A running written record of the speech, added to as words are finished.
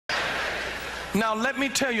Now, let me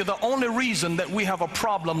tell you, the only reason that we have a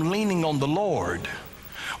problem leaning on the Lord,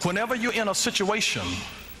 whenever you're in a situation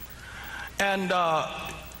and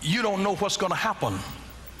you don't know what's going to happen,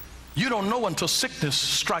 you don't know until sickness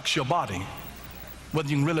strikes your body whether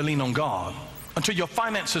you can really lean on God, until your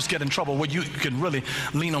finances get in trouble where you can really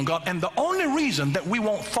lean on God. And the only reason that we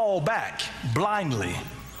won't fall back blindly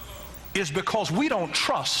is because we don't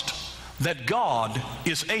trust that God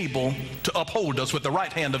is able to uphold us with the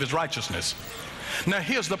right hand of his righteousness. Now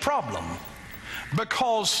here's the problem.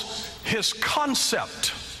 Because his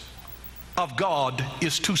concept of God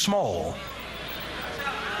is too small.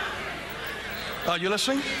 Are you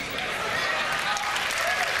listening?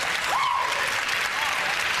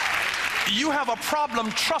 You have a problem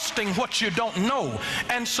trusting what you don't know.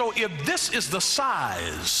 And so if this is the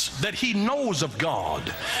size that he knows of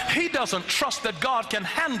God, he doesn't trust that God can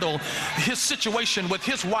handle his situation with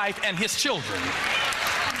his wife and his children,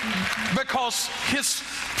 because his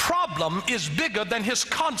problem is bigger than his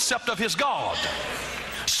concept of his God.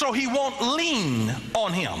 So he won't lean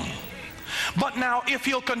on him. But now if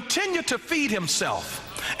he'll continue to feed himself,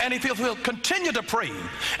 and if he'll continue to pray,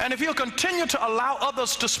 and if he'll continue to allow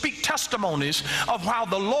others to speak testimonies of how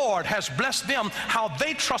the Lord has blessed them, how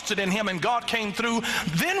they trusted in him and God came through,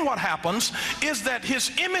 then what happens is that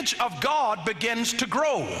his image of God begins to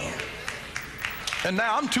grow. And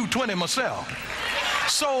now I'm 220 myself.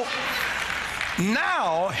 So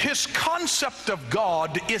now his concept of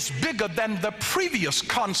God is bigger than the previous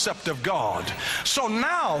concept of God. So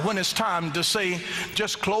now when it's time to say,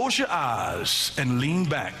 just close your eyes and lean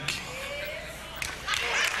back.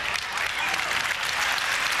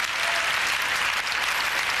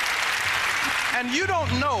 And you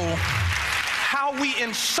don't know how we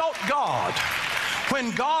insult God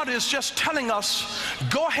when God is just telling us,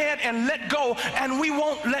 go ahead and let go, and we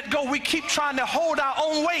won't let go. We keep trying to hold our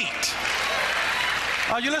own weight.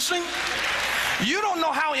 Are you listening? You don't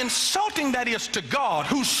know how insulting that is to God,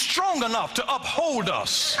 who's strong enough to uphold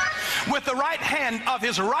us with the right hand of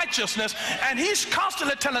his righteousness, and he's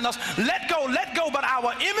constantly telling us, let go, but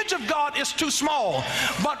our image of God is too small.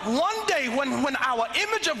 But one day when our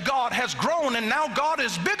image of God has grown and now God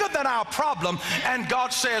is bigger than our problem, and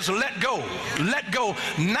God says, let go,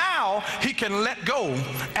 now he can let go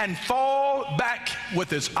and fall back with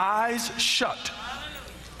his eyes shut,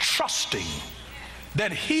 trusting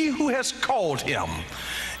that he who has called him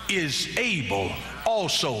is able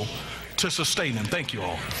also to sustain him. Thank you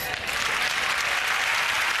all.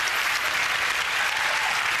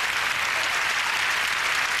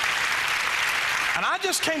 And I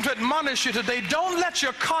just came to admonish you today, don't let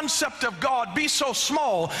your concept of God be so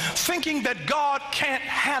small, thinking that God can't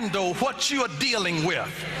handle what you are dealing with.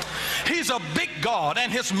 He's a big God,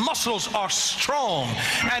 and his muscles are strong,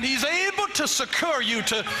 and he's able to secure you,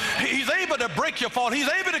 he's able to break your fall, he's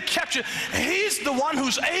able to catch you. He's the one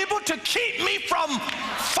who's able to keep me from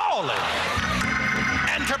falling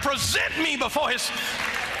and to present me before his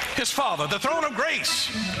Father, the throne of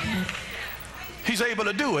grace. He's able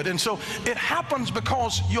to do it. And so it happens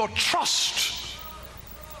because your trust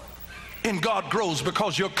in God grows,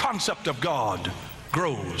 because your concept of God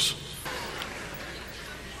grows.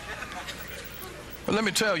 But let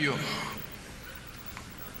me tell you,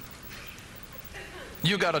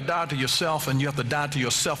 you got to die to yourself, and you have to die to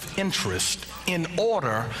your self-interest in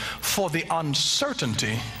order for the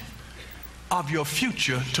uncertainty of your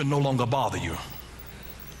future to no longer bother you.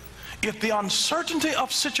 If the uncertainty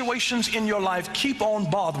of situations in your life keep on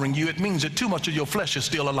bothering you, it means that too much of your flesh is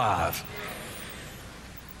still alive.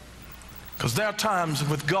 Because there are times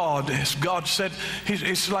with God, as God said,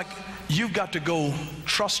 it's like you've got to go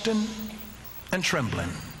trusting and trembling.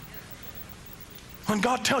 When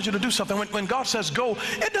God tells you to do something, when God says go,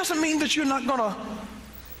 it doesn't mean that you're not going to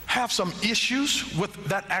have some issues with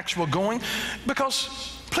that actual going.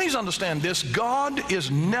 Because please understand this, God is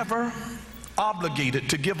never obligated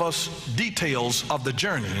to give us details of the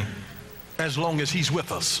journey as long as he's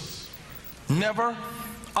with us. Never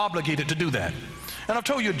obligated to do that. And I've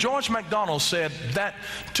told you, George MacDonald said that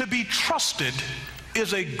to be trusted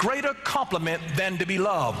is a greater compliment than to be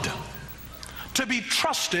loved. To be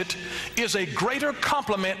trusted is a greater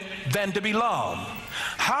compliment than to be loved.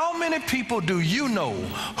 How many people do you know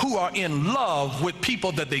who are in love with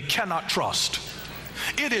people that they cannot trust?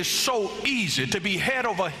 It is so easy to be head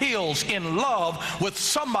over heels in love with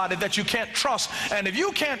somebody that you can't trust. And if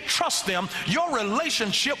you can't trust them, your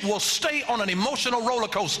relationship will stay on an emotional roller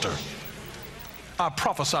coaster. I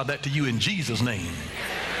prophesy that to you in Jesus' name.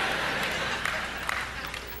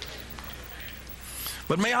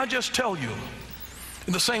 But may I just tell you,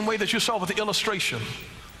 in the same way that you saw with the illustration,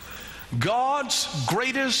 God's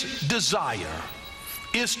greatest desire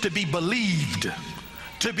is to be believed,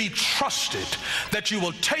 to be trusted, that you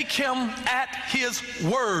will take him at his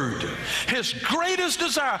word. His greatest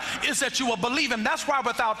desire is that you will believe him. That's why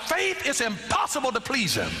without faith it's impossible to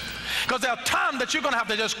please him, because there are times that you're going to have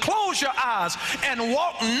to just close your eyes and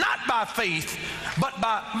walk not by faith, but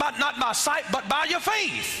not by sight, but by your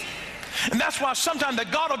faith. And that's why sometimes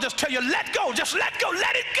that God will just tell you, let go, just let go,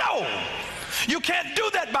 let it go. You can't do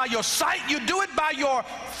that by your sight, you do it by your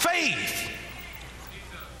faith.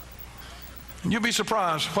 You'll be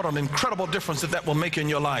surprised what an incredible difference that will make in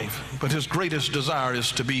your life. But his greatest desire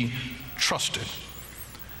is to be trusted.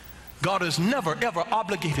 God is never, ever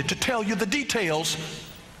obligated to tell you the details.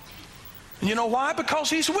 And you know why? Because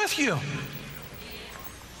he's with you.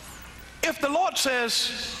 If the Lord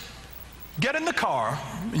says, get in the car,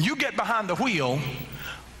 and you get behind the wheel,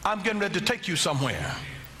 I'm getting ready to take you somewhere.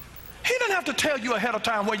 He doesn't have to tell you ahead of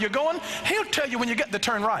time where you're going. He'll tell you when you get there,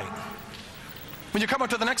 turn right. When you come up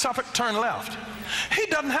to the next stop, turn left. He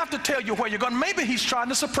doesn't have to tell you where you're going. Maybe he's trying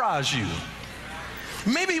to surprise you.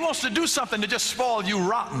 Maybe he wants to do something to just spoil you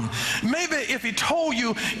rotten. Maybe if he told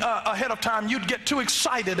you ahead of time, you'd get too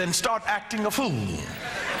excited and start acting a fool.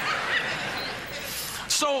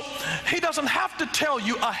 So he doesn't have to tell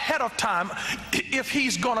you ahead of time if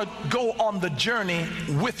he's going to go on the journey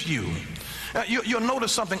with you. You'll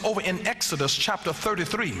notice something over in Exodus chapter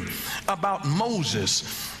 33 about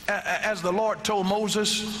Moses. As the Lord told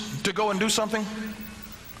Moses to go and do something,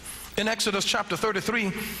 in Exodus chapter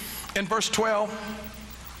 33 in verse 12,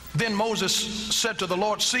 then Moses said to the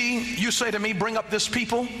Lord, see, you say to me, bring up this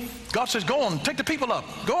people. God says, go on, take the people up.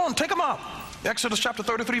 Go on, take them up. Exodus chapter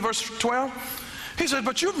 33 verse 12. He says,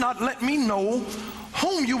 but you've not let me know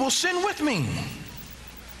whom you will send with me.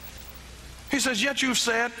 He says, yet you've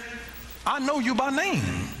said, I know you by name,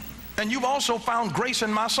 and you've also found grace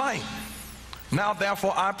in my sight. Now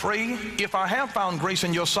therefore I pray, if I have found grace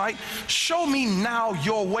in your sight, show me now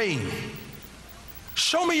your way.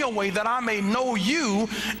 Show me your way, that I may know you,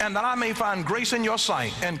 and that I may find grace in your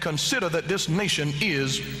sight, and consider that this nation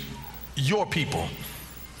is your people.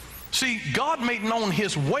 See, God made known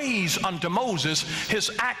his ways unto Moses,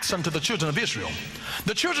 his acts unto the children of Israel.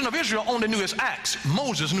 The children of Israel only knew his acts.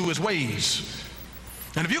 Moses knew his ways.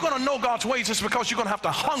 And if you're going to know God's ways, it's because you're going to have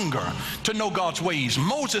to hunger to know God's ways.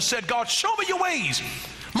 Moses said, God, show me your ways.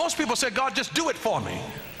 Most people said, God, just do it for me.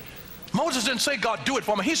 Moses didn't say, God, do it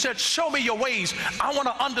for me. He said, show me your ways. I want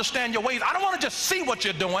to understand your ways. I don't want to just see what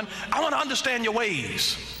you're doing. I want to understand your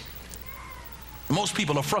ways. Most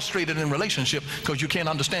people are frustrated in relationship because you can't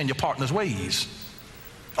understand your partner's ways.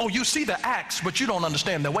 Oh, you see the acts, but you don't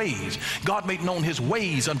understand their ways. God made known his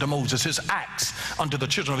ways unto Moses, his acts unto the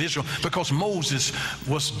children of Israel, because Moses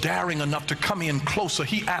was daring enough to come in closer.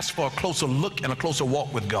 He asked for a closer look and a closer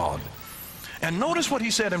walk with God. And notice what he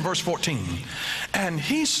said in verse 14. And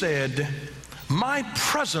he said, my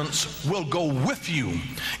presence will go with you,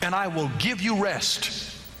 and I will give you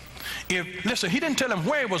rest. Listen, he didn't tell him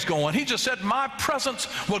where he was going. He just said, my presence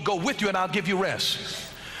will go with you, and I'll give you rest.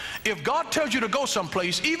 If God tells you to go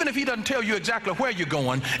someplace, even if he doesn't tell you exactly where you're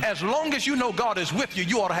going, as long as you know God is with you,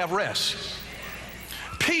 you ought to have rest.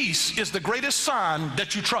 Peace is the greatest sign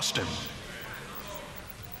that you trust him.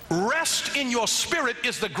 Rest in your spirit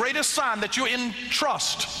is the greatest sign that you're in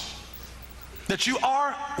trust, that you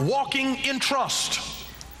are walking in trust.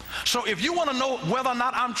 So if you want to know whether or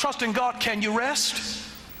not I'm trusting God, can you rest?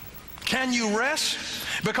 Can you rest?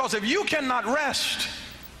 Because if you cannot rest,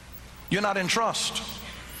 you're not in trust.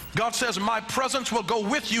 God says, my presence will go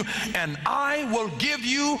with you, and I will give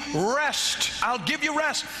you rest. I'll give you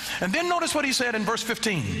rest. And then notice what he said in verse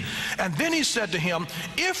 15. And then he said to him,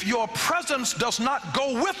 if your presence does not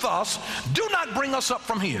go with us, do not bring us up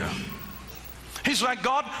from here. He's like,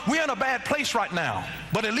 God, we're in a bad place right now,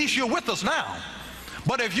 but at least you're with us now.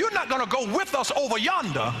 But if you're not going to go with us over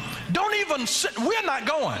yonder, don't even sit. We're not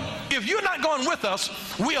going. If you're not going with us,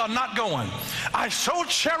 we are not going. I so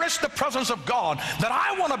cherish the presence of God that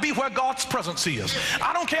I want to be where God's presence is.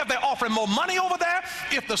 I don't care if they're offering more money over there.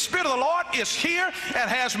 If the Spirit of the Lord is here and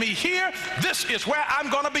has me here, this is where I'm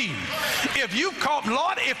going to be. If you call,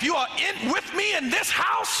 Lord, if you are with me in this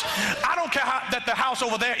house, I don't care that the house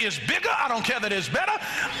over there is bigger. I don't care that it's better.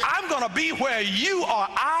 I'm going to be where you are.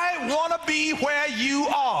 I want to be where you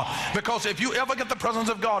are, because if you ever get the presence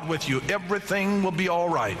of God with you, everything will be all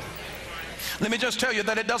right. Let me just tell you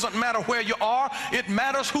that it doesn't matter where you are, it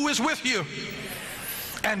matters who is with you.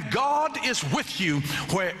 And God is with you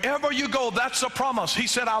wherever you go. That's a promise. He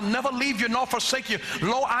said, I'll never leave you nor forsake you.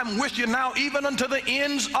 Lo, I'm with you now, even unto the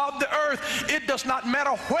ends of the earth. It does not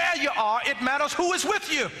matter where you are, it matters who is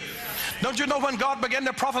with you. Don't you know when God began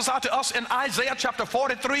to prophesy to us in Isaiah chapter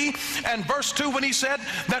 43 and verse 2 when he said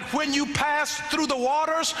that when you pass through the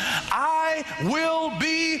waters, I will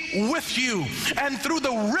be with you, and through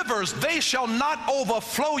the rivers they shall not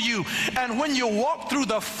overflow you, and when you walk through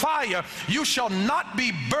the fire you shall not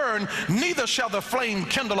be burned, neither shall the flame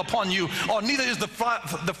kindle upon you, or neither is the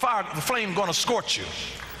flame going to scorch you.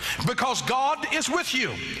 Because God is with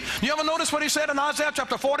you. You ever notice what he said in Isaiah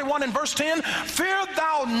chapter 41 and verse 10? Fear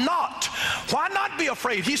thou not. Why not be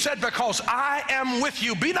afraid? He said, because I am with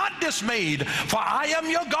you. Be not dismayed, for I am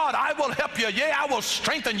your God. I will help you. Yea, I will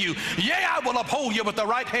strengthen you. Yea, I will uphold you with the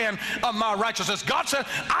right hand of my righteousness. God said,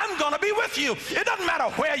 I'm going to be with you. It doesn't matter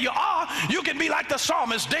where you are. You can be like the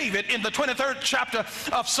psalmist David in the 23rd chapter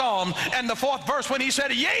of Psalm and the 4th verse when he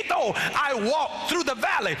said, yea, though I walk through the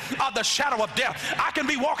valley of the shadow of death. I can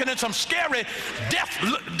be walking in some scary,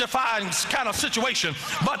 death-defying kind of situation,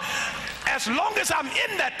 but as long as I'm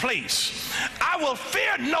in that place, I will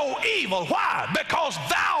fear no evil. Why? Because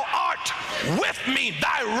thou art with me.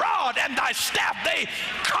 Thy rod and thy staff, they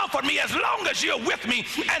comfort me. As long as you're with me,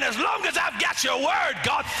 and as long as I've got your word,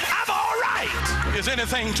 God, I'm all right. Is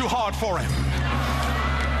anything too hard for him?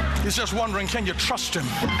 He's just wondering, can you trust him?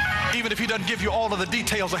 Even if he doesn't give you all of the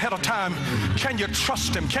details ahead of time, can you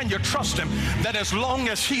trust him? Can you trust him that as long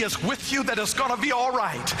as he is with you, that it's going to be all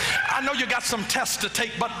right? I know you got some tests to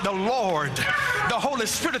take, but the Lord, the Holy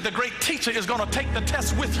Spirit, the great teacher, is going to take the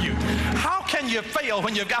test with you. How can you fail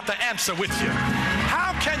when you've got the answer with you?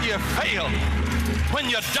 How can you fail when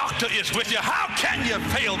your doctor is with you? How can you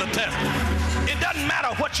fail the test? It doesn't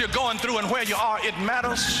matter what you're going through and where you are. It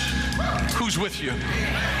matters who's with you.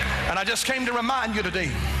 And I just came to remind you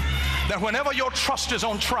today that whenever your trust is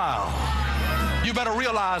on trial, you better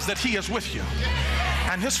realize that he is with you.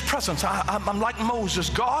 And his presence, I'm like Moses.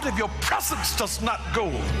 God, if your presence does not go,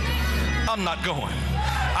 I'm not going.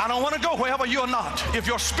 I don't want to go wherever you're not if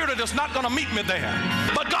your spirit is not going to meet me there.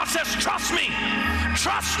 But God says, trust me.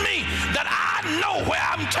 Trust me that I know where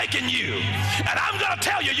I'm taking you. And I'm going to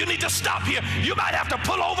tell you, you need to stop here. You might have to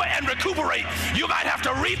pull over and recuperate. You might have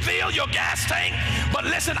to refill your gas tank. But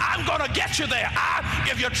listen, I'm going to get you there.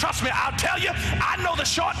 If you trust me, I'll tell you, I know the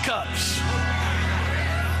shortcuts.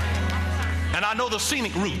 And I know the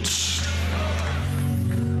scenic routes.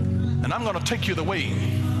 And I'm going to take you the way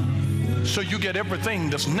so you get everything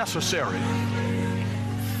that's necessary.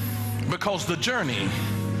 Because the journey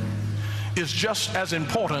is just as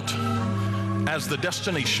important as the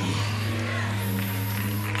destination.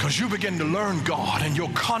 Because you begin to learn God and your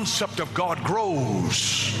concept of God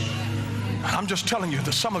grows. And I'm just telling you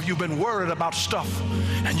that some of you have been worried about stuff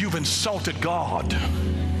and you've insulted God.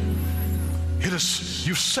 It is,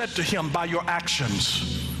 you've said to him by your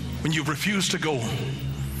actions when you've refused to go,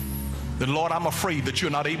 that Lord, I'm afraid that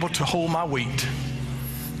you're not able to hold my weight.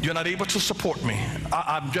 You're not able to support me.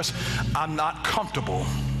 I'm not comfortable.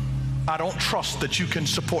 I don't trust that you can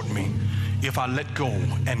support me if I let go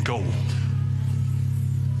and go.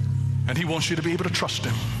 And he wants you to be able to trust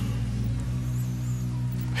him.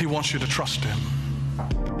 He wants you to trust him.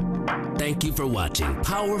 Thank you for watching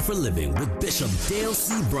Power for Living with Bishop Dale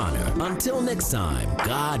C. Bronner. Until next time,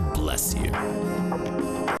 God bless you.